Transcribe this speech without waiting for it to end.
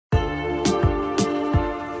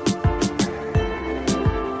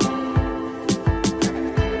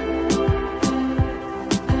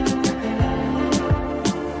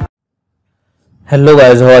Hello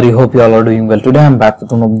guys, how are you? Hope you all are doing well. Today I'm back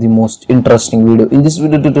with one of the most interesting video. In this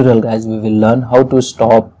video tutorial guys, we will learn how to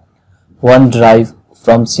stop OneDrive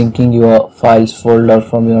from syncing your files folder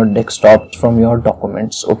from your desktop from your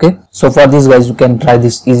documents. Okay, so for this guys, you can try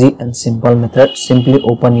this easy and simple method. Simply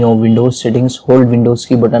open your Windows settings, hold Windows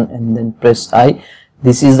key button and then press I.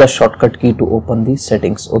 This is the shortcut key to open the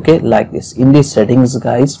settings. Okay, like this. In the settings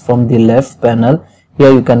guys, from the left panel,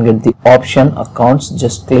 here you can get the option accounts.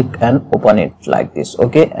 Just click and open it like this.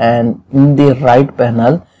 Okay, and in the right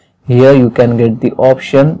panel here you can get the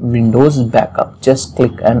option Windows backup. Just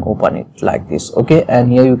click and open it like this. Okay, and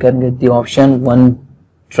here you can get the option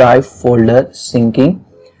OneDrive folder syncing.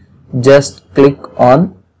 Just click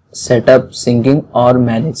on setup syncing or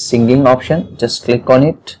manage syncing option. Just click on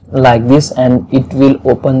it like this and it will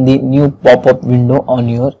open the new pop-up window on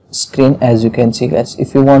your screen. As you can see guys,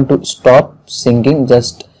 if you want to stop syncing,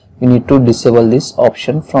 just you need to disable this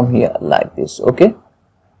option from here like this. Okay,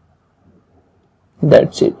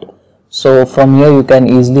 that's it. So from here you can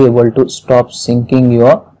easily able to stop syncing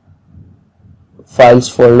your files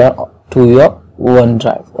folder to your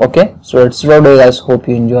OneDrive. Okay, so that's all guys. Hope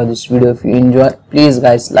you enjoy this video. If you enjoy, please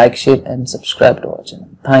guys like, share and subscribe to our channel.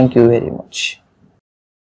 Thank you very much.